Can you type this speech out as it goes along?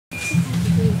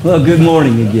Well, good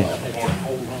morning again.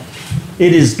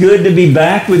 It is good to be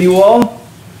back with you all.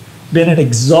 Been an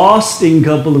exhausting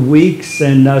couple of weeks,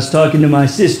 and I was talking to my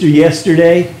sister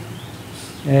yesterday,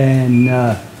 and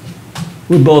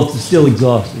we're both still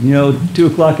exhausted. You know, 2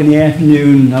 o'clock in the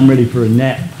afternoon, I'm ready for a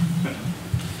nap.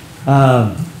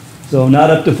 So not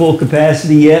up to full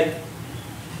capacity yet,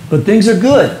 but things are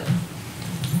good.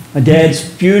 My dad's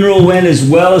funeral went as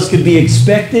well as could be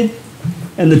expected.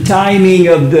 And the timing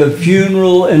of the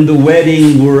funeral and the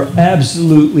wedding were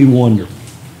absolutely wonderful.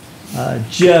 I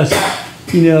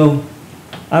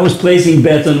was placing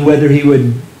bets on whether he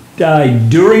would die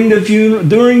during the funeral,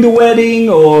 during the wedding,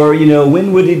 or,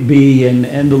 when would it be?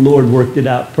 And the Lord worked it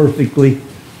out perfectly.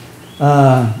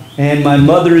 And my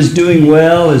mother is doing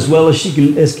well as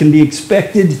as can be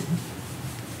expected.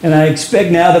 And I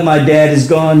expect now that my dad is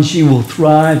gone, she will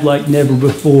thrive like never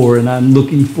before. And I'm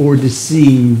looking forward to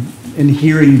seeing and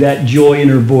hearing that joy in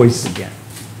her voice again.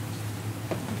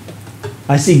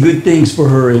 I see good things for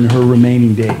her in her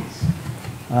remaining days.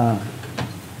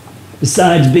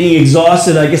 Besides being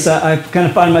exhausted, I guess I kind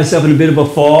of find myself in a bit of a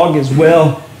fog as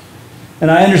well.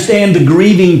 And I understand the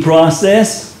grieving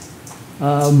process,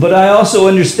 but I also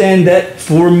understand that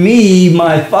for me,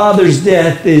 my father's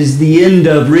death is the end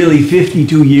of really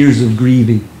 52 years of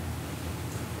grieving.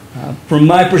 From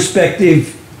my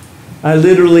perspective, I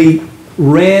literally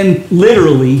ran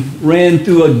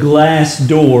through a glass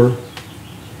door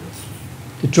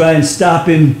to try and stop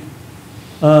him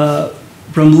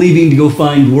from leaving to go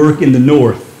find work in the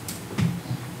north.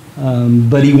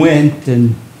 But he went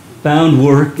and found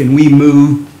work, and we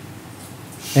moved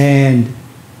and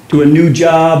to a new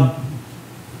job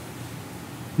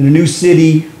in a new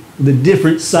city with a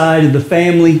different side of the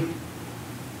family.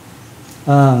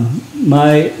 And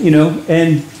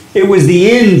it was the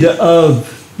end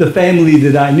of the family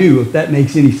that I knew, if that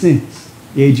makes any sense,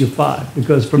 the age of 5.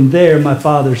 Because from there, my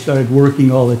father started working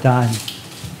all the time.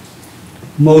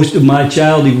 Most of my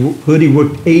childhood, he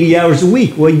worked 80 hours a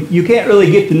week. Well, you can't really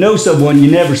get to know someone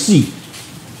you never see.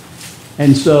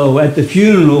 And so at the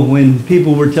funeral, when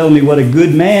people were telling me what a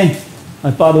good man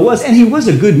my father was, and he was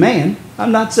a good man,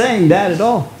 I'm not saying that at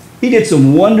all. He did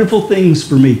some wonderful things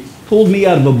for me, pulled me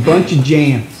out of a bunch of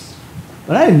jams.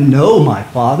 But I didn't know my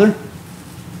father,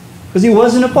 because he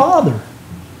wasn't a father.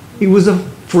 He was a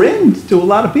friend to a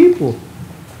lot of people,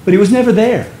 but he was never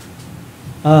there.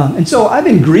 And so I've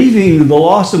been grieving the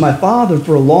loss of my father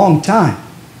for a long time.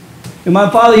 And my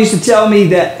father used to tell me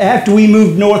that after we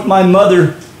moved north, my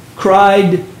mother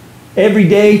cried every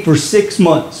day for 6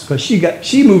 months, because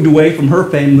she moved away from her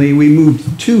family, and we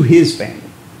moved to his family.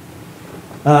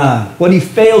 What he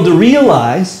failed to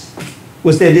realize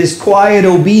was that his quiet,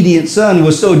 obedient son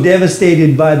was so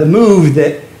devastated by the move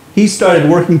that he started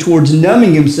working towards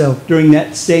numbing himself during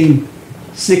that same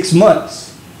 6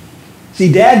 months.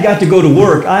 See, Dad got to go to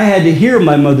work. I had to hear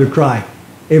my mother cry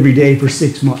every day for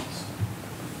 6 months.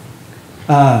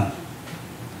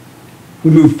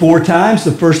 We moved 4 times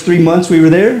the first 3 months we were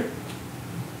there.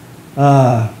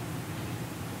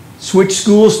 Switched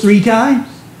schools 3 times.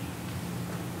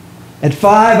 At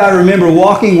 5, I remember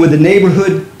walking with a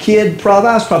neighborhood kid. I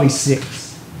was probably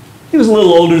 6. He was a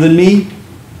little older than me.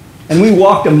 And we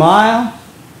walked a mile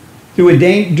through a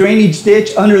drainage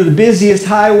ditch under the busiest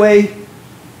highway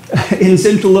in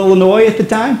central Illinois at the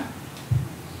time,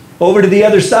 over to the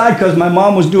other side because my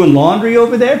mom was doing laundry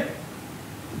over there.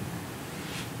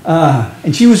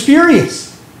 And she was furious.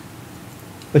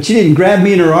 But she didn't grab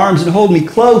me in her arms and hold me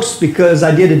close because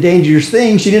I did a dangerous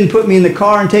thing. She didn't put me in the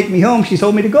car and take me home. She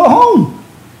told me to go home.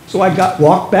 So I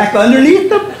walked back underneath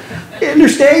the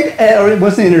interstate, or it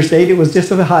wasn't interstate, it was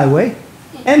just a highway,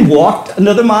 and walked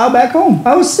another mile back home.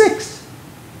 I was 6.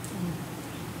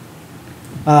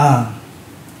 I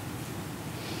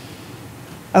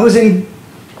was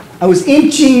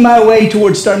inching my way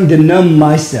towards starting to numb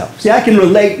myself. See, I can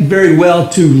relate very well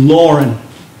to Lauren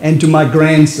and to my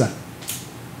grandson.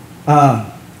 And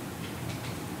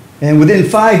within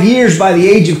 5 years, by the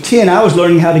age of 10, I was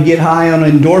learning how to get high on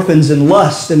endorphins and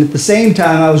lust. And at the same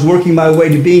time, I was working my way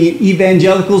to being an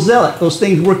evangelical zealot. Those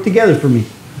things worked together for me.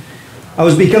 I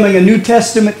was becoming a New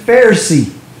Testament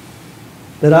Pharisee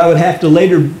that I would have to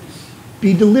later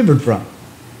be delivered from.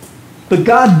 But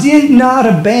God did not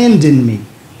abandon me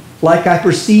like I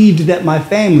perceived that my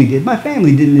family did. My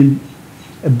family didn't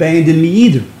abandon me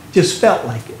either. Just felt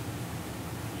like it.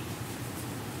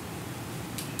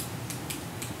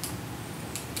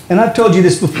 And I've told you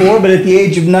this before, but at the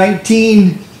age of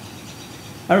 19,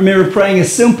 I remember praying a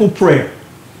simple prayer.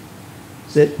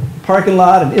 It's at the parking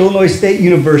lot of Illinois State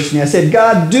University. I said,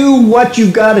 God, do what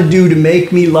you've got to do to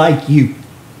make me like you.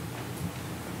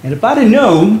 And if I'd have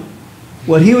known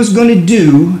what he was going to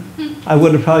do, I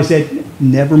would have probably said,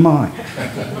 never mind.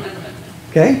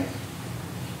 Okay?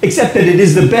 Except that it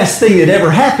is the best thing that ever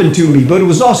happened to me, but it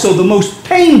was also the most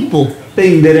painful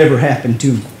thing that ever happened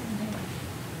to me.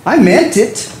 I meant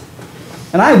it,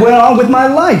 and I went on with my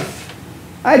life.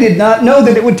 I did not know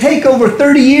that it would take over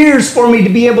 30 years for me to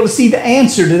be able to see the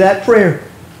answer to that prayer,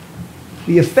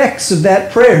 the effects of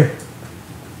that prayer.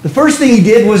 The first thing he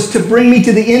did was to bring me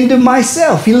to the end of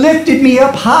myself. He lifted me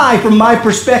up high from my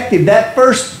perspective. That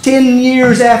first 10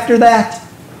 years after that,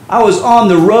 I was on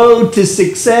the road to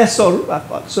success. So I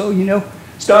thought so, you know.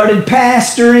 Started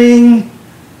pastoring,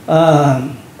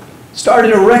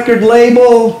 started a record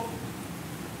label.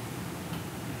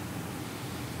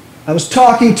 I was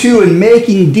talking to and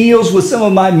making deals with some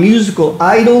of my musical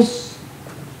idols.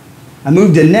 I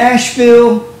moved to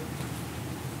Nashville.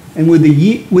 And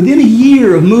within a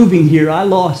year of moving here, I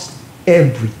lost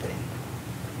everything.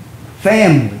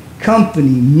 Family,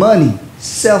 company, money,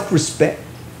 self-respect.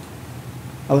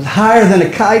 I was higher than a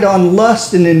kite on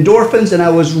lust and endorphins, and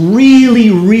I was really,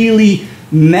 really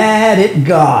mad at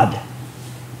God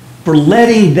for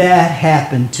letting that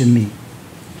happen to me.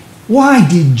 Why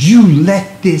did you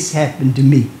let this happen to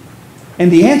me?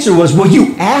 And the answer was, well,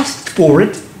 you asked for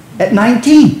it at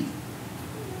 19.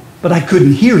 But I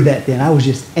couldn't hear that then. I was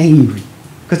just angry.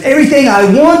 Because everything I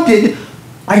wanted,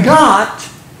 I got.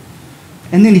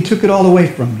 And then he took it all away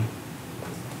from me.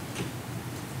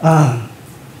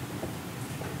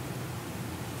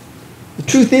 The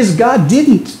truth is, God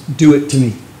didn't do it to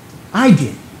me. I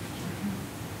did.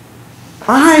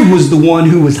 I was the one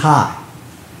who was high.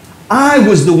 I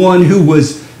was the one who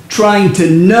was trying to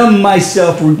numb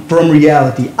myself from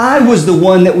reality. I was the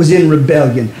one that was in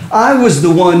rebellion. I was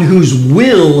the one whose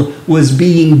will was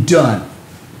being done.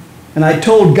 And I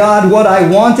told God what I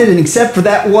wanted, and except for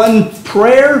that one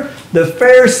prayer, the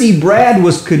Pharisee Brad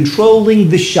was controlling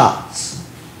the shots.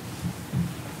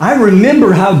 I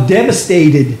remember how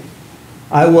devastated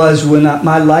I was when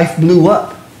my life blew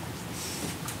up.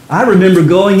 I remember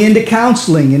going into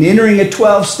counseling and entering a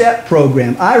 12-step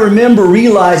program. I remember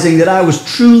realizing that I was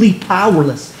truly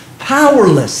powerless.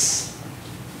 Powerless.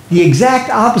 The exact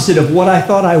opposite of what I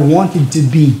thought I wanted to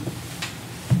be.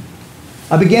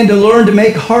 I began to learn to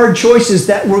make hard choices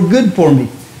that were good for me.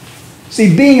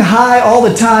 See, being high all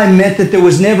the time meant that there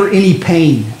was never any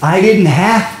pain. I didn't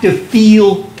have to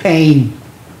feel pain.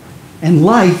 And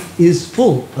life is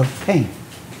full of pain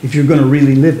if you're going to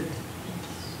really live it.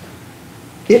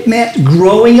 It meant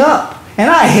growing up. And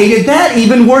I hated that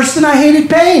even worse than I hated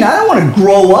pain. I don't want to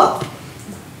grow up.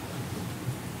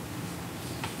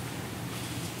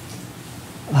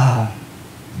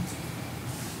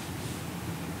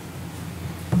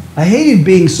 I hated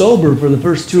being sober for the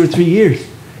first 2 or 3 years.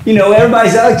 You know,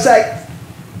 everybody's like,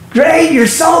 great, you're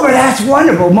sober, that's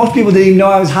wonderful. Most people didn't even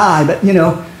know I was high, but you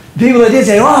know, people that did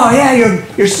say, oh yeah,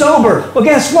 you're sober. Well,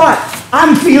 guess what?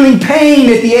 I'm feeling pain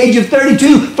at the age of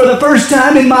 32 for the first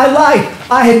time in my life.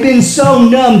 I had been so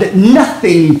numb that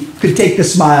nothing could take the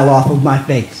smile off of my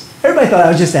face. Everybody thought I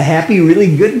was just a happy,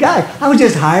 really good guy. I was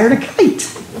just higher than a kite.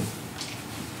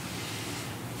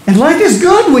 And life is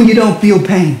good when you don't feel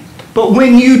pain. But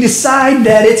when you decide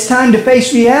that it's time to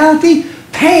face reality,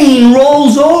 pain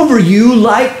rolls over you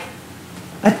like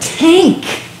a tank.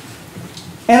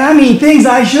 And I mean, things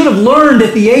I should have learned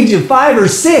at the age of 5 or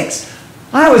 6,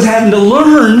 I was having to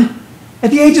learn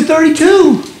at the age of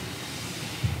 32.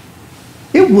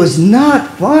 It was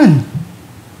not fun.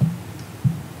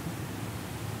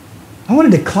 I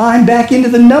wanted to climb back into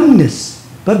the numbness.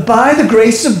 But by the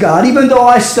grace of God, even though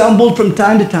I stumbled from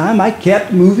time to time, I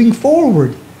kept moving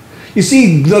forward. You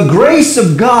see, the grace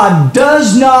of God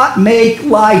does not make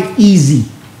life easy.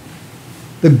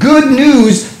 The good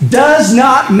news does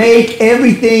not make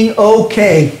everything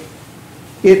okay.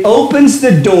 It opens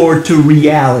the door to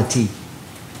reality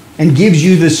and gives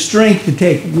you the strength to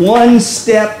take one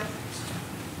step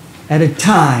at a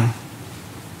time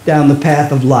down the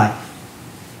path of life.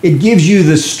 It gives you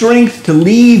the strength to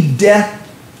leave death,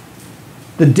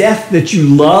 the death that you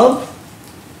love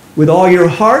with all your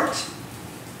heart,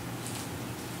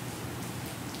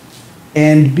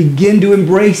 and begin to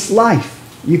embrace life.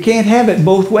 You can't have it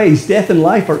both ways. Death and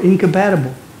life are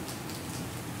incompatible.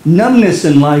 Numbness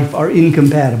and life are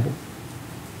incompatible.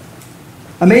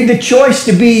 I made the choice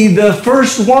to be the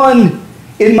first one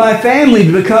in my family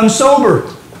to become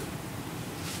sober.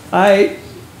 I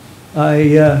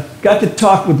got to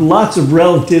talk with lots of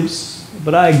relatives,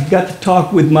 but I got to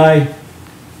talk with my,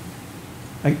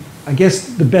 I guess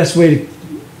the best way to,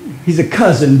 he's a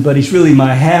cousin, but he's really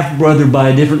my half-brother by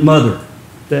a different mother.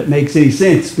 If that makes any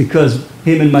sense, because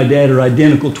him and my dad are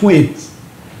identical twins.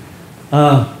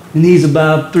 And he's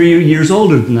about 3 years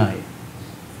older than I am.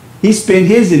 He spent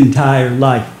his entire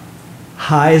life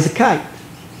high as a kite.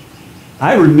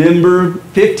 I remember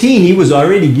 15, he was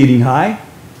already getting high.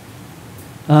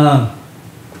 And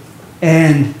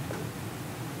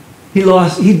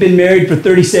he'd been married for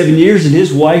 37 years, and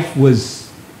his wife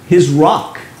was his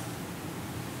rock.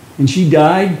 And she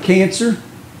died, cancer.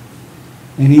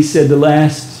 And he said the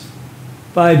last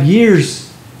 5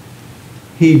 years,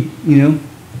 he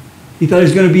thought he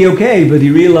was going to be okay, but he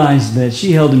realized that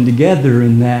she held him together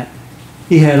and that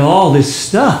he had all this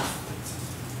stuff.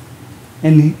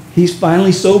 And he's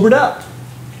finally sobered up.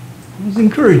 I was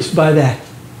encouraged by that,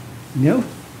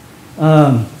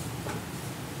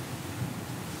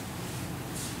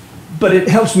 But it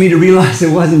helps me to realize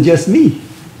it wasn't just me.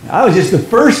 I was just the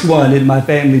first one in my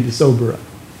family to sober up.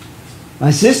 My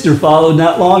sister followed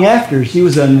not long after. She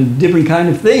was on a different kind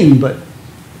of thing, but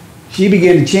she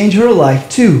began to change her life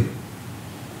too.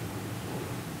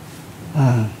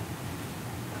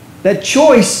 That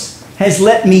choice has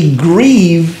let me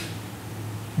grieve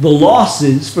the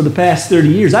losses for the past 30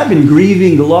 years. I've been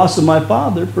grieving the loss of my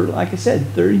father for, like I said,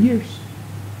 30 years.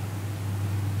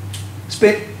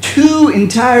 Spent 2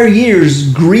 entire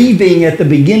years grieving at the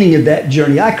beginning of that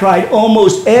journey. I cried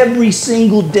almost every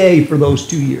single day for those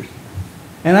 2 years.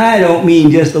 And I don't mean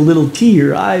just a little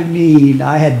tear. I mean,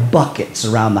 I had buckets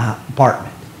around the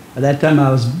apartment. At that time,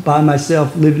 I was by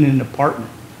myself living in an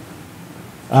apartment.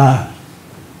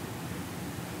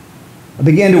 I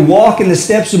began to walk in the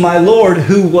steps of my Lord,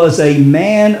 who was a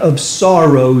man of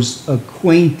sorrows,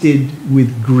 acquainted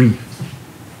with grief.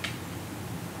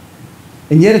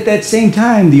 And yet at that same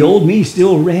time, the old me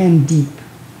still ran deep.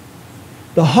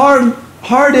 The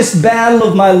hardest battle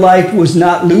of my life was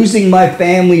not losing my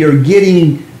family or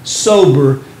getting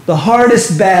sober. The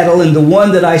hardest battle, and the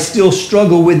one that I still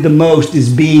struggle with the most,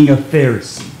 is being a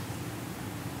Pharisee.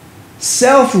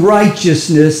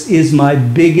 Self-righteousness is my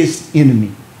biggest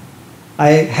enemy. I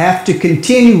have to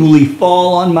continually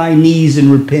fall on my knees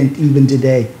and repent even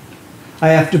today. I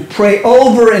have to pray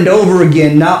over and over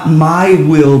again, not my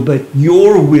will, but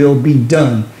your will be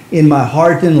done in my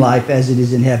heart and life as it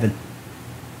is in heaven.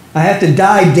 I have to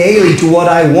die daily to what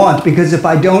I want, because if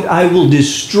I don't, I will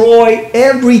destroy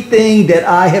everything that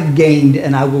I have gained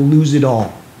and I will lose it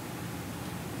all.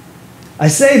 I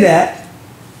say that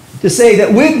to say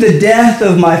that with the death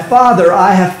of my father,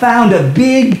 I have found a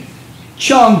big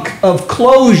chunk of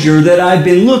closure that I've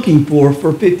been looking for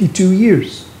 52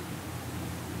 years.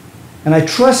 And I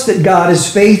trust that God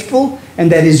is faithful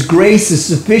and that His grace is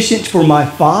sufficient for my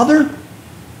father.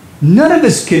 None of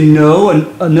us can know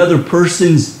another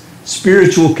person's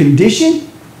spiritual condition.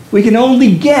 We can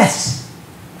only guess.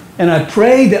 And I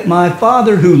pray that my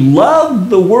father, who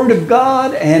loved the Word of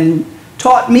God and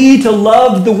taught me to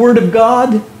love the Word of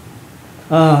God,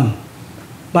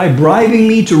 by bribing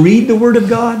me to read the Word of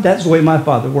God, that's the way my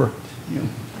father worked.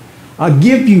 I'll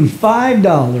give you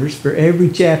 $5 for every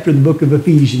chapter of the book of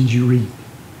Ephesians you read.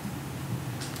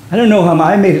 I don't know how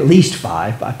I made at least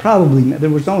 5. There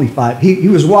was only 5. He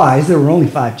was wise. There were only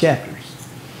 5 chapters.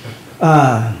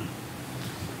 But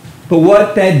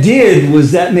what that did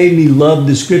was that made me love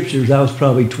the Scriptures. I was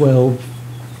probably 12,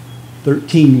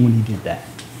 13 when he did that.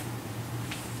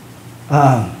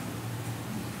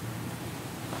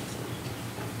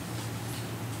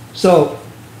 So,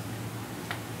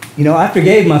 I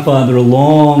forgave my father a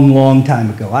long, long time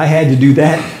ago. I had to do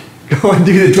that. Go and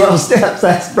do the 12 steps.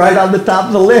 That's right on the top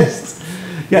of the list.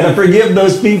 You got to forgive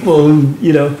those people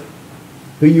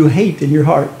who you hate in your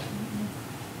heart.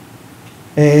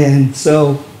 And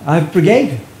so I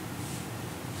forgave him.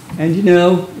 And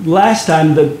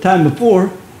the time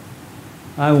before,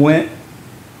 I went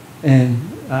and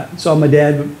I saw my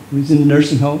dad, who was in the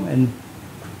nursing home, and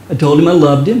I told him I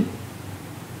loved him.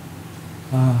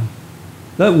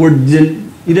 That word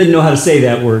he didn't know how to say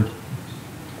that word.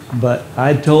 But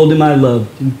I told him I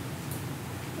loved him.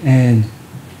 And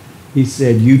he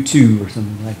said, "You too," or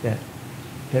something like that.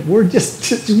 That word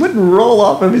just wouldn't roll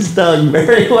off of his tongue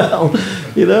very well,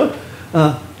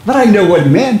 But I know what he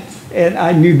meant, and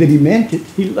I knew that he meant it.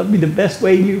 He loved me the best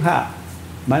way he knew how.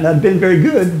 Might not have been very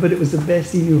good, but it was the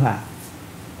best he knew how.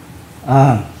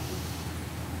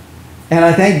 And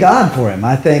I thank God for him.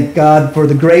 I thank God for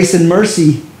the grace and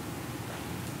mercy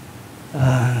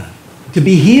to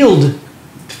be healed,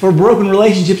 for broken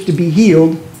relationships to be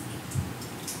healed,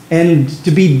 and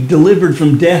to be delivered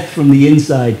from death from the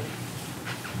inside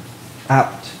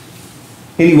out.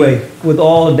 Anyway, with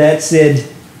all of that said,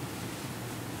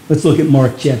 let's look at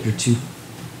Mark chapter 2,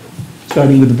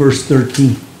 starting with verse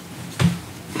 13.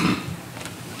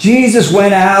 Jesus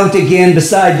went out again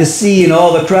beside the sea, and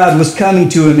all the crowd was coming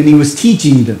to him, and he was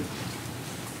teaching them.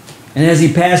 And as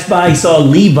he passed by, he saw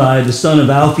Levi, the son of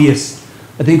Alphaeus.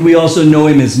 I think we also know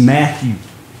him as Matthew,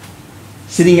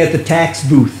 sitting at the tax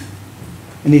booth.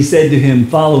 And he said to him,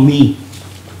 "Follow me."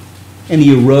 And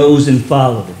he arose and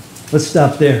followed him. Let's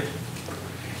stop there.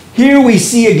 Here we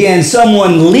see again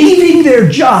someone leaving their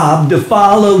job to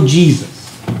follow Jesus.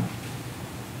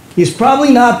 He's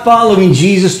probably not following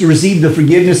Jesus to receive the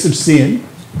forgiveness of sin,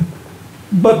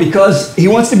 but because he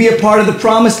wants to be a part of the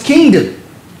promised kingdom.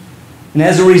 And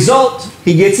as a result,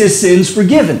 he gets his sins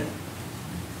forgiven.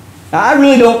 Now, I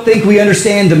really don't think we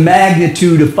understand the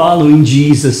magnitude of following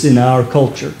Jesus in our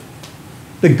culture.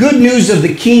 The good news of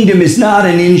the kingdom is not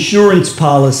an insurance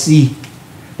policy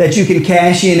that you can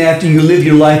cash in after you live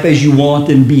your life as you want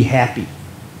and be happy.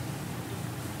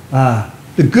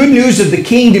 The good news of the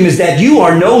kingdom is that you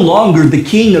are no longer the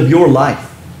king of your life.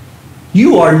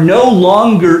 You are no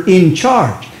longer in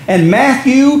charge. And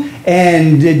Matthew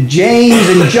and James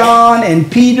and John and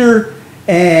Peter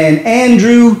and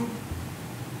Andrew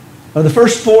are the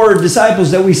first four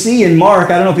disciples that we see in Mark.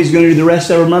 I don't know if he's going to do the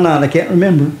rest of them or not. I can't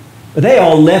remember. But they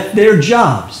all left their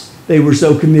jobs. They were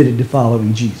so committed to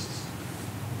following Jesus.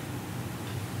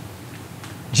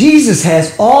 Jesus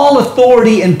has all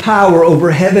authority and power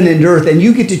over heaven and earth, and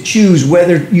you get to choose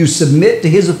whether you submit to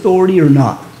his authority or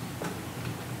not.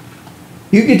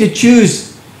 You get to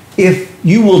choose if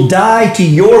you will die to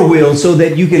your will so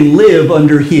that you can live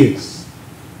under his.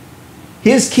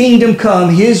 His kingdom come,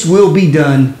 his will be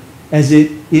done as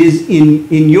it is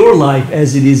in your life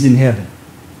as it is in heaven.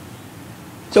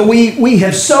 So we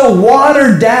have so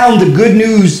watered down the good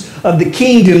news of the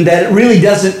kingdom that it really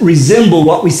doesn't resemble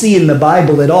what we see in the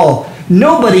Bible at all.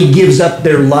 Nobody gives up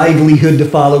their livelihood to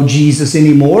follow Jesus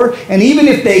anymore. And even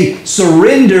if they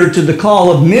surrender to the call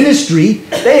of ministry,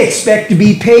 they expect to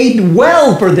be paid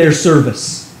well for their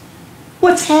service.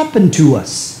 What's happened to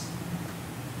us?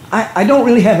 I don't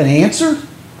really have an answer.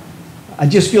 I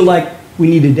just feel like we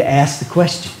needed to ask the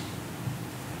question.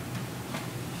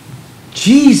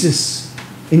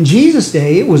 In Jesus'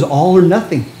 day, it was all or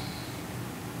nothing.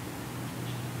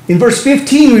 In verse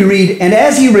 15 we read, "And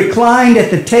as he reclined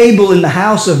at the table in the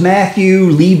house of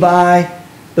Matthew, Levi,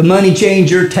 the money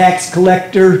changer, tax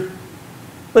collector."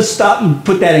 Let's stop and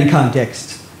put that in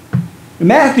context.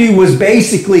 Matthew was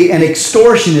basically an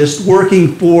extortionist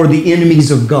working for the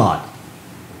enemies of God,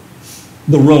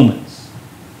 the Romans,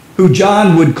 who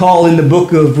John would call in the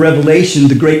book of Revelation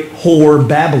the great whore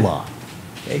Babylon.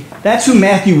 Okay? That's who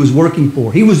Matthew was working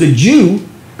for. He was a Jew,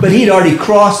 but he'd already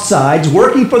crossed sides,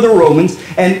 working for the Romans,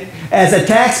 and as a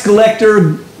tax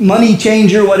collector, money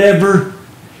changer, whatever,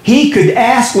 he could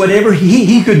ask whatever,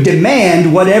 he could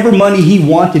demand whatever money he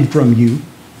wanted from you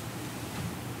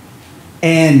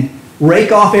and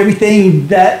rake off everything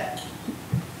that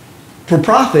for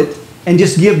profit and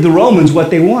just give the Romans what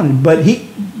they wanted. But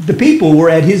the people were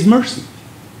at his mercy.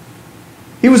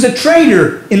 He was a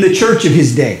traitor in the church of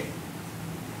his day.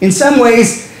 In some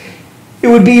ways, it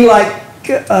would be like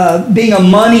being a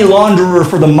money launderer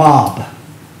for the mob.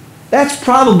 That's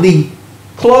probably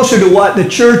closer to what the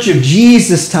church of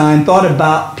Jesus' time thought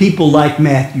about people like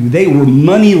Matthew. They were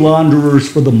money launderers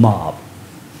for the mob.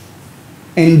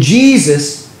 And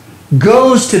Jesus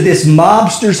goes to this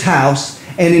mobster's house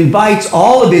and invites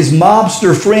all of his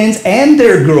mobster friends and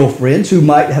their girlfriends, who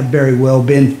might have very well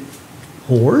been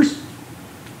whores,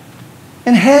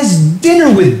 and has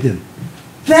dinner with them.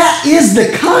 That is the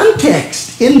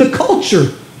context in the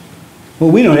culture.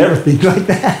 Well, we don't ever think like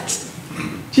that.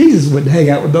 Jesus wouldn't hang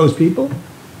out with those people.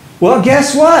 Well,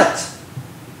 guess what?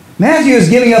 Matthew is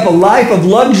giving up a life of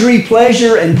luxury,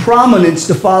 pleasure, and prominence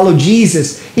to follow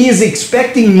Jesus. He is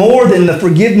expecting more than the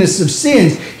forgiveness of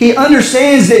sins. He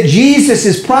understands that Jesus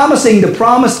is promising the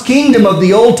promised kingdom of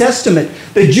the Old Testament,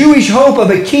 the Jewish hope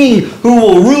of a king who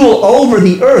will rule over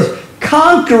the earth,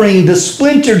 conquering the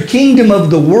splintered kingdom of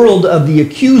the world of the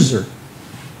accuser,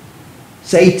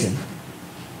 Satan,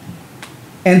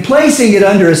 and placing it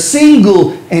under a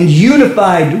single and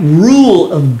unified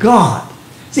rule of God.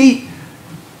 See,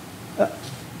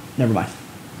 never mind.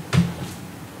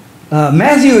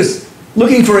 Matthew is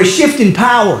looking for a shift in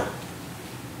power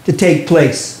to take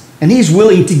place, and he's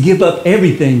willing to give up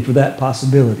everything for that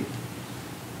possibility.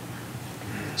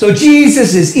 So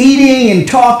Jesus is eating and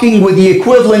talking with the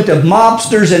equivalent of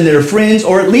mobsters and their friends,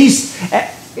 or at least,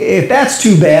 if that's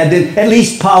too bad, then at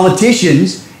least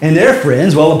politicians and their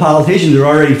friends. Well, the politicians are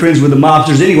already friends with the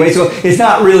mobsters anyway, so it's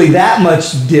not really that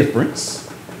much difference.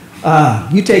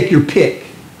 You take your pick.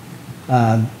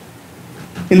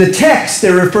 In the text,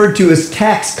 they're referred to as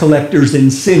tax collectors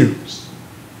and sinners.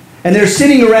 And they're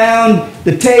sitting around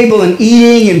the table and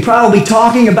eating and probably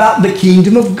talking about the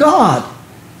kingdom of God.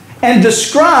 And the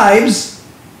scribes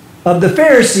of the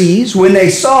Pharisees, when they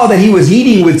saw that he was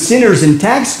eating with sinners and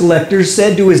tax collectors,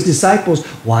 said to his disciples,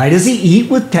 "Why does he eat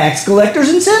with tax collectors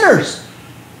and sinners?"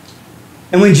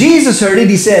 And when Jesus heard it,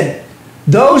 he said,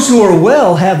 "Those who are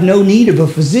well have no need of a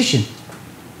physician,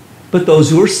 but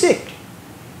those who are sick.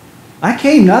 I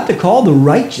came not to call the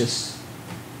righteous,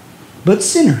 but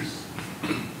sinners."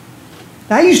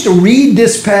 I used to read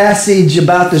this passage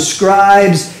about the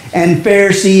scribes and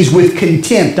Pharisees with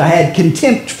contempt. I had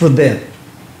contempt for them.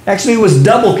 Actually, it was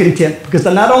double contempt, because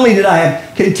not only did I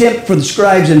have contempt for the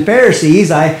scribes and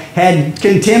Pharisees, I had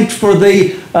contempt for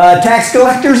the tax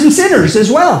collectors and sinners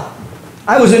as well.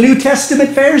 I was a New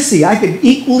Testament Pharisee. I could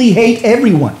equally hate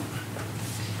everyone.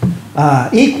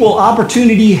 Equal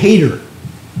opportunity hater.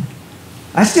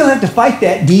 I still have to fight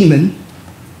that demon,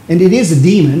 and it is a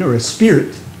demon or a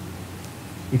spirit,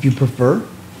 if you prefer.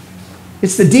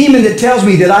 It's the demon that tells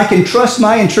me that I can trust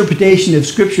my interpretation of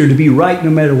Scripture to be right no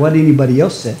matter what anybody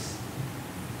else says.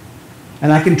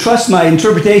 And I can trust my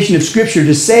interpretation of Scripture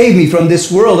to save me from this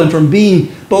world and from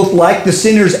being both like the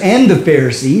sinners and the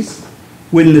Pharisees,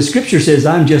 when the Scripture says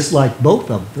I'm just like both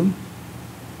of them,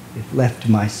 if left to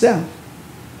myself.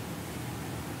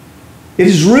 It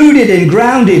is rooted and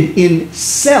grounded in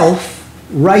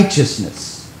self-righteousness.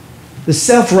 The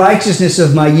self-righteousness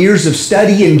of my years of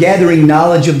study and gathering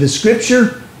knowledge of the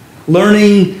Scripture,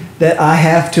 learning that I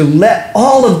have to let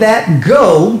all of that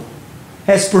go,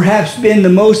 has perhaps been the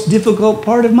most difficult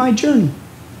part of my journey.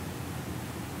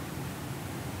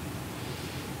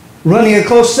 Running a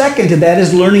close second to that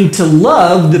is learning to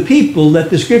love the people that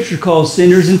the Scripture calls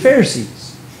sinners and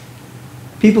Pharisees.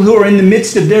 People who are in the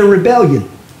midst of their rebellion.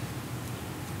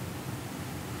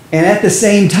 And at the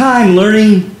same time,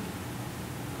 learning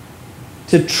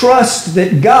to trust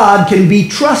that God can be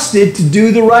trusted to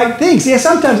do the right thing. See,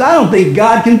 sometimes I don't think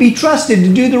God can be trusted to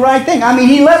do the right thing. I mean,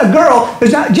 he let a girl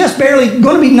who's not just barely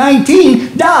going to be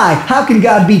 19 die. How can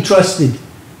God be trusted?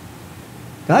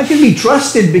 God can be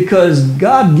trusted because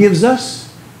God gives us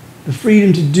the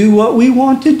freedom to do what we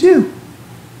want to do.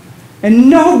 And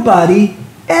nobody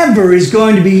ever is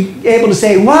going to be able to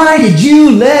say, "Why did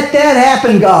you let that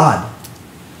happen, God?"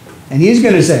 And he's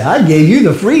going to say, "I gave you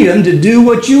the freedom to do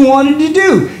what you wanted to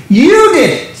do. You did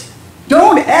it.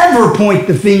 Don't ever point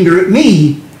the finger at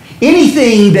me.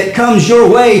 Anything that comes your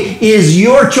way is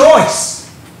your choice,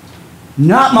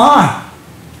 not mine.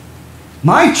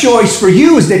 My choice for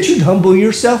you is that you'd humble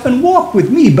yourself and walk with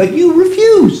me, but you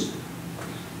refuse.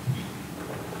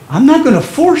 I'm not going to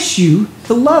force you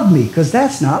to love me, because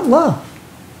that's not love."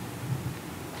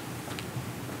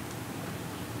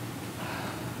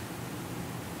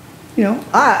 You know,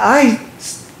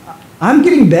 I'm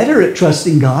getting better at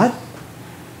trusting God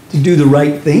to do the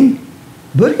right thing,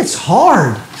 but it's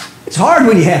hard. It's hard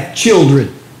when you have children.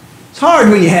 It's hard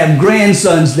when you have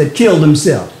grandsons that kill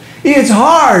themselves. It's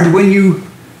hard when you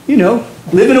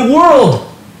live in a world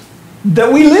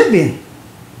that we live in.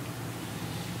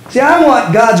 See, I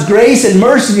want God's grace and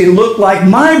mercy to look like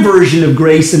my version of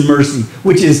grace and mercy,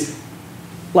 which is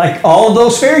like all of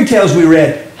those fairy tales we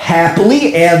read,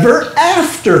 happily ever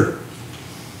after.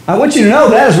 I want you to know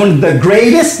that is one of the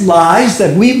greatest lies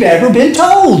that we've ever been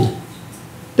told.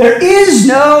 There is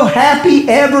no happy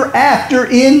ever after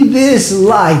in this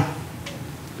life,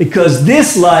 because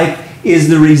this life is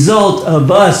the result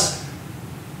of us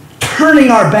turning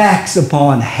our backs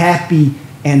upon happy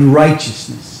and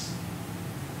righteousness.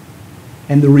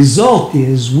 And the result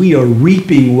is we are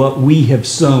reaping what we have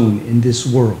sown in this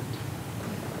world.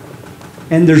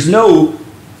 And there's no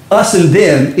us and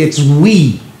them, it's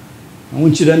we. I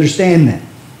want you to understand that.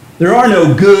 There are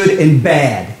no good and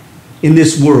bad in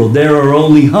this world. There are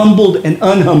only humbled and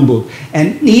unhumbled.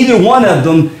 And neither one of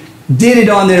them did it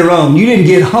on their own. You didn't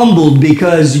get humbled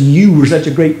because you were such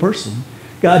a great person.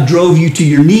 God drove you to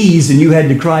your knees and you had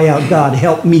to cry out, "God,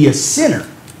 help me, a sinner."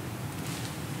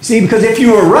 See, because if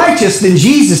you were righteous, then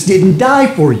Jesus didn't die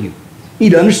for you. You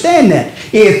need to understand that.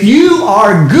 If you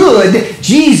are good,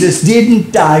 Jesus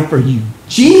didn't die for you.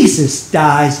 Jesus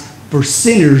dies for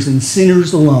sinners and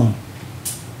sinners alone.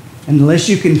 And unless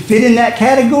you can fit in that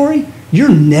category, you're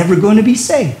never going to be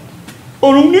saved.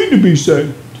 "I don't need to be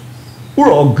saved. We're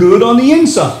all good on the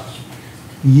inside."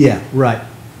 Yeah, right.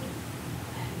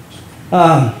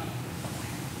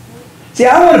 See,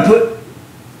 I want to put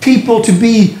people to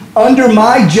be under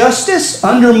my justice,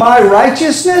 under my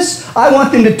righteousness. I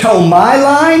want them to toe my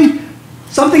line,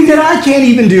 something that I can't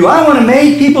even do. I want to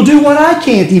make people do what I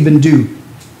can't even do.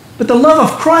 But the love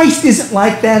of Christ isn't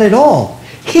like that at all.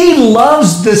 He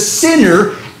loves the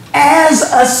sinner as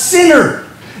a sinner.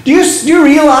 Do you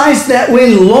realize that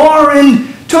when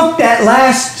Lauren took that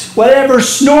last whatever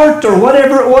snort or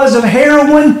whatever it was of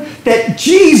heroin, that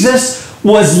Jesus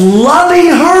was loving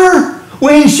her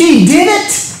when she did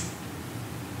it?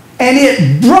 And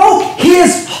it broke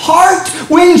his heart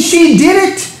when she did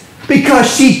it,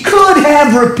 because she could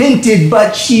have repented,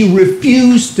 but she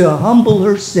refused to humble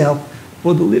herself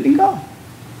for the living God.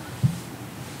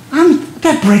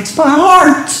 That breaks my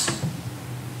heart.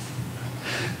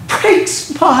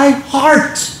 Breaks my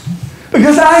heart.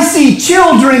 Because I see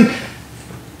children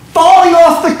falling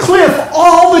off the cliff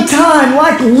all the time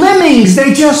like lemmings.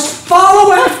 They just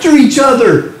follow after each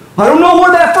other. I don't know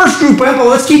where that first group went, but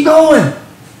let's keep going.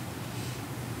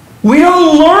 We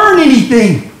don't learn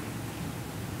anything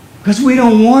because we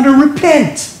don't want to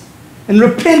repent. And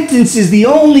repentance is the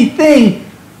only thing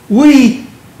we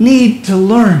need to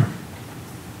learn.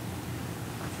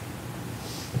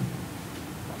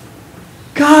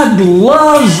 God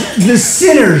loves the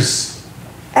sinners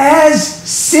as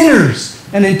sinners.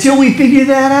 And until we figure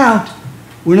that out,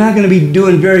 we're not going to be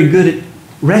doing very good at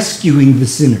rescuing the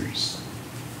sinners.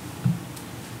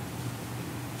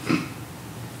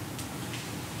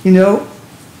 You know,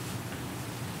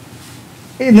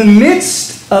 in the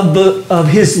midst of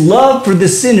his love for the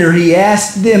sinner, he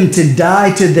asked them to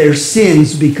die to their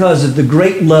sins because of the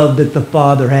great love that the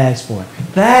Father has for him.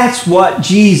 That's what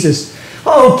Jesus,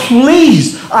 oh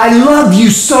please, I love you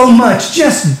so much.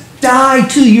 Just die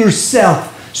to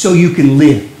yourself so you can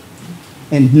live.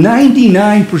 And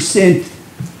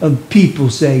 99% of people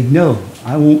say, no,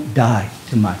 I won't die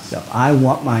to myself. I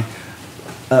want my...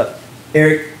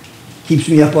 Eric keeps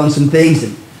me up on some things.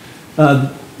 And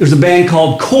there's a band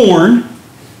called Korn,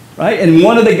 right? And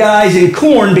one of the guys in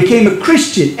Korn became a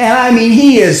Christian. And I mean,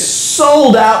 he is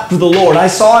sold out for the Lord. I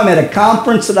saw him at a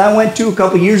conference that I went to a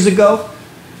couple years ago.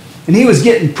 And he was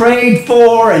getting prayed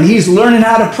for, and he's learning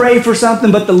how to pray for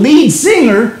something. But the lead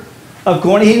singer of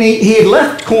Korn, he had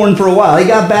left Korn for a while. He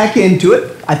got back into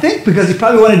it, I think, because he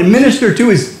probably wanted to minister to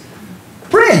his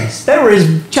friends. They were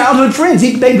his childhood friends.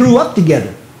 They grew up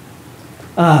together.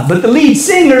 But the lead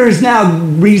singer has now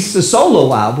released a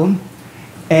solo album.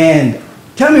 And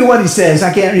tell me what he says.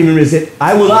 I can't remember. Is it,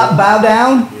 I will not bow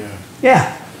down?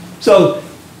 Yeah. So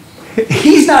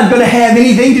he's not going to have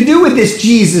anything to do with this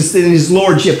Jesus and his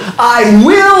lordship. I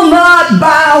will not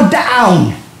bow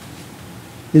down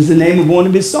is the name of one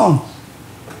of his songs.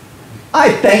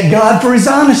 I thank God for his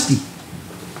honesty.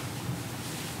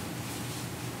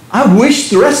 I wish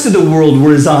the rest of the world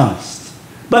were as honest.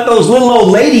 But those little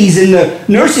old ladies in the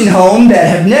nursing home that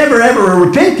have never ever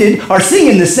repented are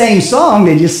singing the same song.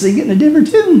 They just sing it in a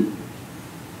different tune.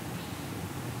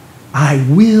 I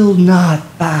will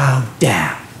not bow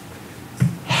down.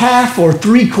 Half or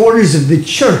 3/4 of the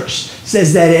church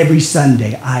says that every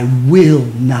Sunday. I will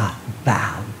not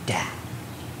bow down.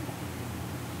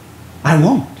 I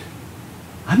won't.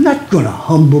 I'm not going to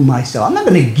humble myself. I'm not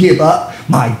going to give up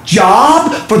my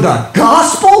job for the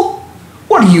gospel.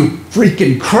 What are you,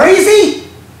 freaking crazy?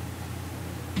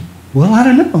 Well, I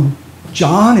don't know.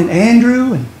 John and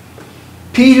Andrew and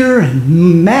Peter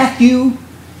and Matthew,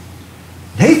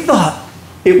 they thought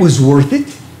it was worth it.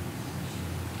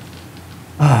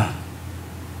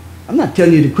 I'm not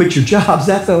telling you to quit your jobs.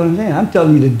 That's what I'm saying. I'm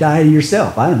telling you to die to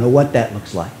yourself. I don't know what that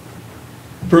looks like.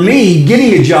 For me,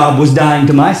 getting a job was dying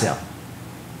to myself.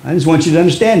 I just want you to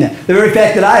understand that. The very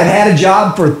fact that I have had a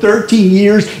job for 13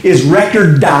 years is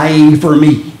record dying for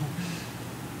me.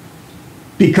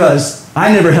 Because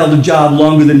I never held a job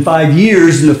longer than 5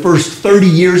 years in the first 30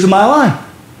 years of my life.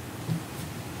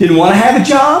 Didn't want to have a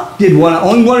job.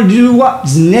 Only wanted to do what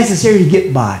was necessary to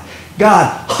get by. God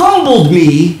humbled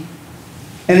me,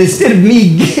 and instead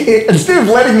of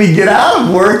letting me get out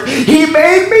of work, he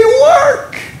made me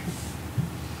work.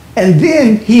 And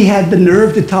then he had the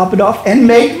nerve to top it off and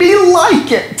make me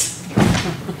like it.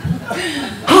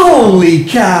 Holy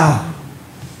cow.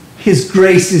 His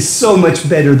grace is so much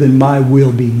better than my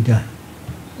will being done.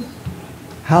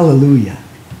 Hallelujah.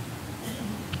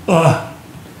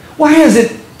 Why has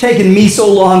it taken me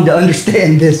so long to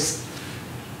understand this?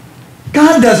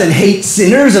 God doesn't hate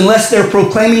sinners unless they're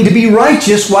proclaiming to be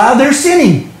righteous while they're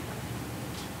sinning.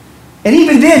 And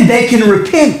even then, they can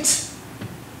repent.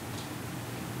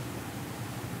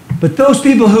 But those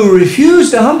people who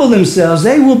refuse to humble themselves,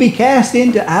 they will be cast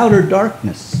into outer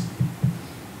darkness.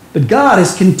 But God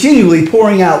is continually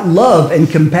pouring out love and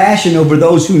compassion over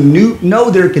those who know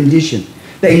their condition.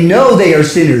 They know they are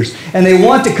sinners, and they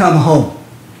want to come home.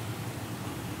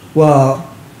 Well,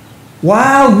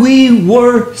 while we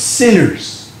were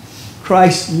sinners,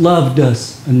 Christ loved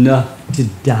us enough to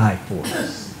die for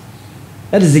us.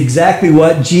 That is exactly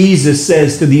what Jesus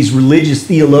says to these religious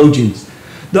theologians.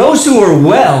 Those who are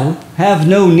well have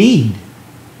no need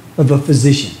of a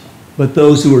physician, but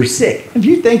those who are sick. If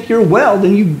you think you're well,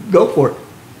 then you go for it.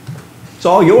 It's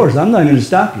all yours. I'm not going to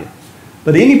stop you.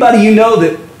 But anybody you know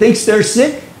that thinks they're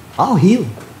sick, I'll heal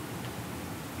them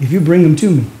if you bring them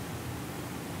to me.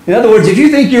 In other words, if you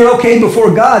think you're okay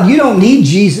before God, you don't need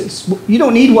Jesus. You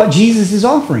don't need what Jesus is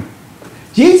offering.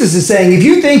 Jesus is saying, if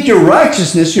you think you're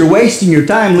righteousness, you're wasting your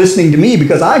time listening to me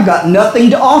because I've got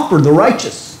nothing to offer the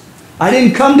righteous. I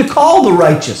didn't come to call the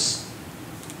righteous.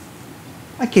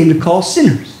 I came to call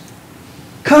sinners.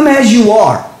 Come as you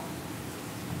are.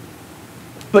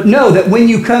 But know that when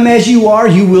you come as you are,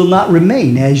 you will not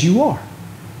remain as you are.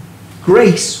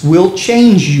 Grace will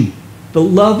change you. The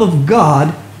love of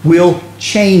God will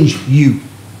change you.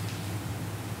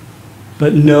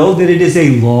 But know that it is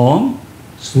a long,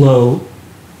 slow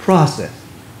process.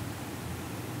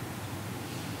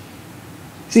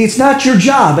 See, it's not your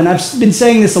job, and I've been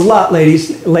saying this a lot,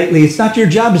 ladies, lately. It's not your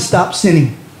job to stop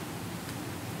sinning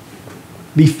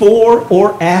before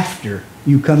or after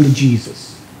you come to Jesus.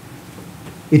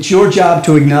 It's your job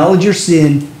to acknowledge your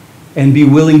sin and be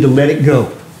willing to let it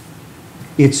go.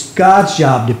 It's God's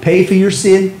job to pay for your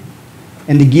sin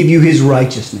and to give you His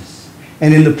righteousness.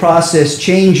 And in the process,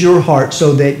 change your heart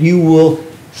so that you will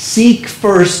seek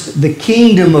first the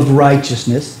kingdom of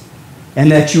righteousness and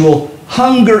that you will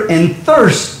hunger and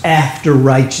thirst after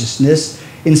righteousness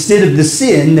instead of the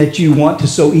sin that you want to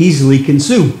so easily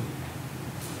consume.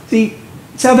 See,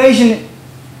 salvation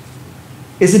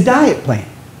is a diet plan.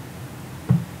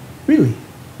 Really.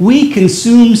 We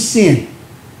consume sin.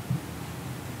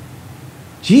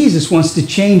 Jesus wants to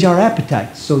change our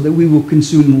appetites so that we will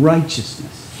consume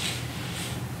righteousness.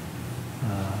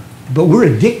 But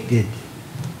we're addicted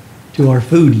to our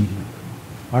food eating,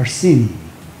 our sin eating.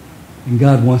 And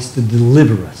God wants to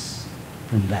deliver us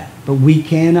from that. But we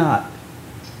cannot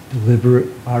deliver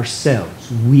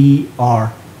ourselves. We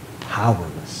are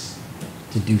powerless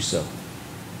to do so.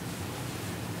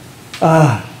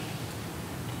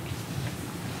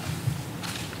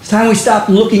 It's time we stop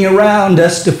looking around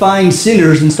us to find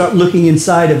sinners and start looking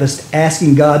inside of us,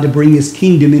 asking God to bring His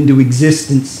kingdom into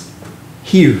existence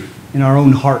here in our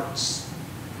own hearts.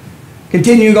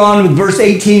 Continuing on with verse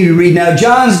 18, we read, Now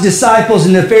John's disciples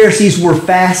and the Pharisees were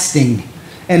fasting,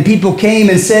 and people came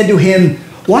and said to him,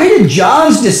 Why did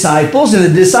John's disciples and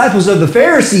the disciples of the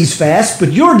Pharisees fast,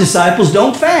 but your disciples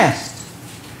don't fast?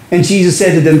 And Jesus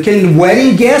said to them, Can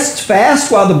wedding guests fast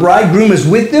while the bridegroom is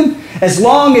with them? As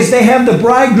long as they have the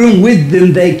bridegroom with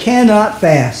them, they cannot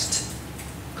fast.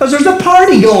 Because there's a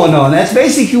party going on. That's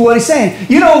basically what he's saying.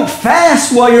 You don't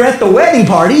fast while you're at the wedding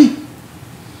party.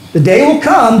 The day will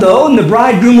come, though, and the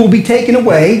bridegroom will be taken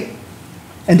away,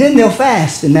 and then they'll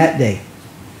fast in that day.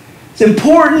 It's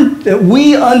important that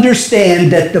we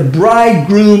understand that the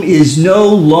bridegroom is no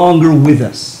longer with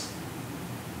us.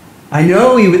 I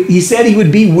know he said he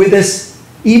would be with us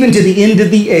even to the end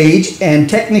of the age, and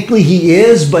technically he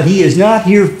is, but he is not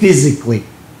here physically.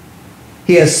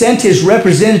 He has sent his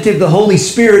representative, the Holy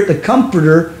Spirit, the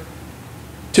Comforter,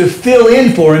 to fill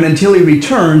in for him until he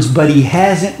returns, but he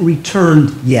hasn't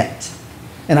returned yet.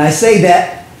 And I say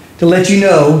that to let you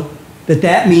know that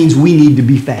that means we need to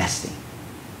be fasting.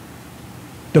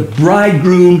 The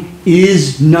bridegroom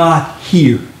is not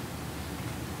here.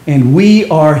 And we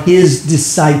are his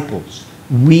disciples.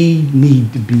 We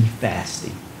need to be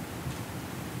fasting.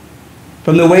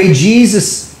 From the way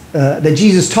that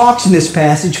Jesus talks in this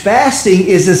passage, fasting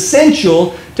is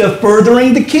essential to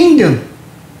furthering the kingdom.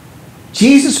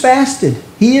 Jesus fasted.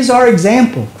 He is our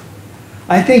example.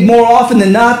 I think more often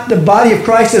than not, the body of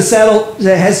Christ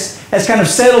has kind of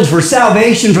settled for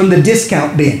salvation from the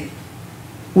discount bin.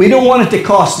 We don't want it to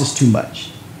cost us too much.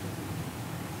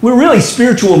 We're really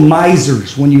spiritual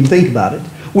misers when you think about it.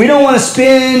 We don't want to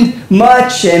spend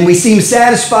much, and we seem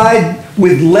satisfied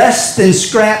with less than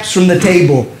scraps from the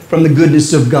table from the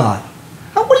goodness of God.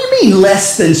 What do you mean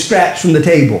less than scraps from the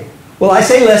table? Well, I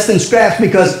say less than scraps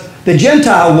because the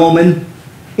Gentile woman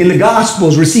in the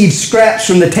Gospels received scraps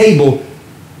from the table,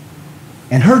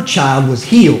 and her child was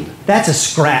healed. That's a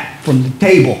scrap from the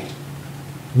table.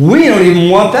 We don't even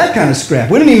want that kind of scrap.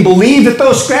 We don't even believe that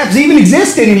those scraps even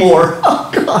exist anymore.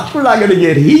 Oh, gosh, we're not going to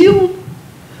get healed.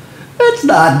 That's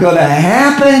not going to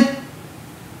happen.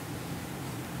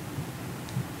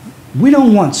 We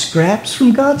don't want scraps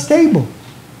from God's table.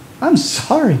 I'm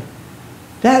sorry.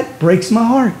 That breaks my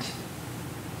heart.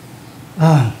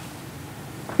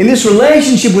 In this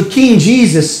relationship with King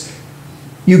Jesus,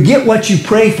 you get what you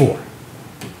pray for.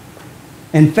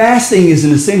 And fasting is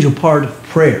an essential part of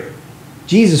prayer.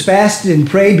 Jesus fasted and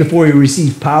prayed before he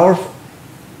received power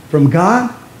from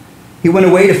God. He went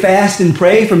away to fast and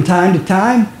pray from time to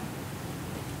time.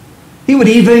 He would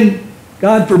even,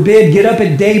 God forbid, get up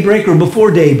at daybreak or before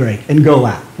daybreak and go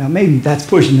out. Now, maybe that's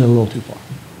pushing it a little too far.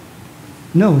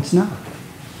 No, it's not.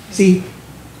 See,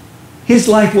 his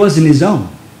life wasn't his own.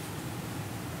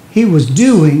 He was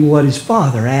doing what his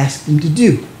Father asked him to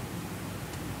do.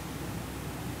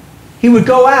 He would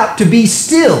go out to be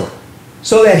still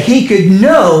so that he could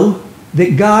know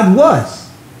that God was.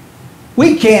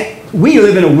 We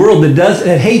live in a world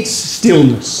that hates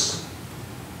stillness.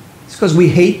 It's because we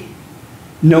hate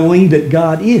knowing that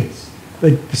God is.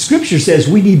 But the Scripture says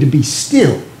we need to be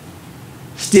still.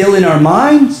 Still in our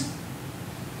minds.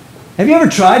 Have you ever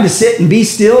tried to sit and be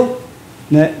still?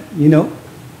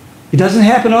 It doesn't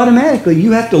happen automatically.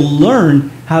 You have to learn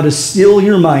how to still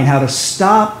your mind, how to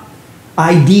stop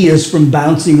ideas from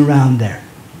bouncing around there.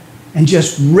 And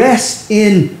just rest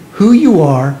in who you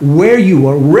are, where you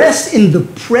are. Rest in the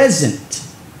present.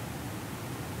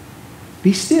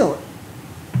 Be still.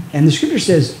 And the Scripture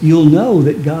says you'll know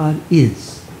that God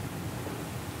is.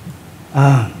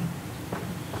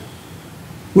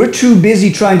 We're too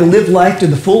busy trying to live life to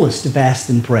the fullest to fast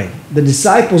and pray. The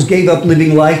disciples gave up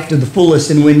living life to the fullest,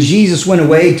 and when Jesus went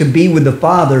away to be with the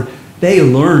Father, they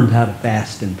learned how to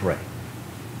fast and pray.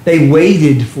 They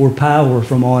waited for power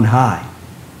from on high.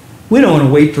 We don't want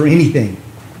to wait for anything.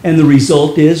 And the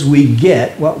result is we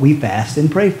get what we fast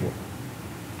and pray for.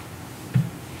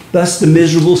 Thus the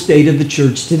miserable state of the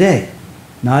church today.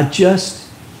 Not just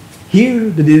here,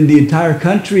 but in the entire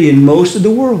country and most of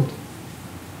the world.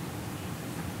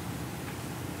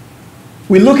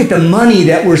 We look at the money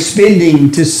that we're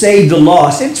spending to save the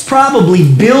lost. It's probably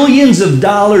billions of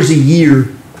dollars a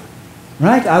year.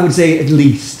 Right? I would say at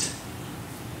least.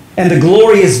 And the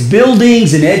glorious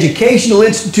buildings and educational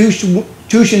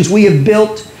institutions we have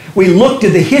built. We look to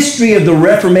the history of the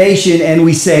Reformation and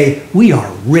we say, we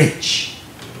are rich.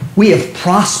 We have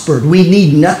prospered. We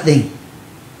need nothing.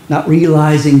 Not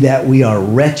realizing that we are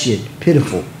wretched,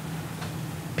 pitiful,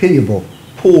 pitiable,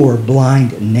 poor,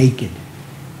 blind, and naked.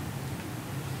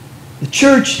 The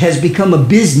church has become a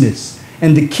business,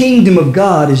 and the kingdom of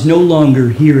God is no longer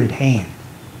here at hand.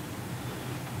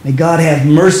 May God have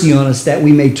mercy on us that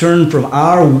we may turn from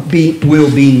our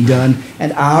will being done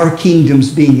and our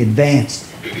kingdoms being advanced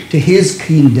to His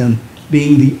kingdom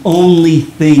being the only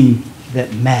thing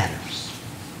that matters.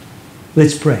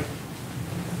 Let's pray.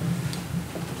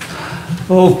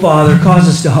 Oh, Father, cause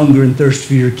us to hunger and thirst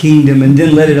for your kingdom, and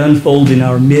then let it unfold in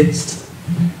our midst.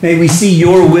 May we see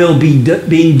your will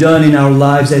being done in our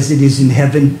lives as it is in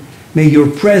heaven. May your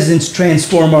presence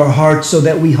transform our hearts so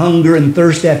that we hunger and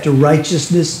thirst after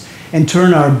righteousness and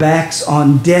turn our backs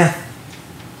on death,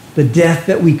 the death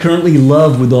that we currently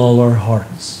love with all our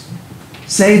hearts.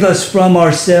 Save us from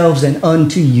ourselves and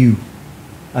unto you.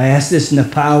 I ask this in the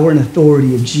power and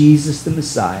authority of Jesus the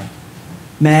Messiah,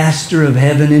 Master of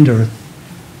heaven and earth.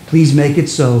 Please make it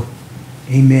so.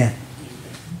 Amen.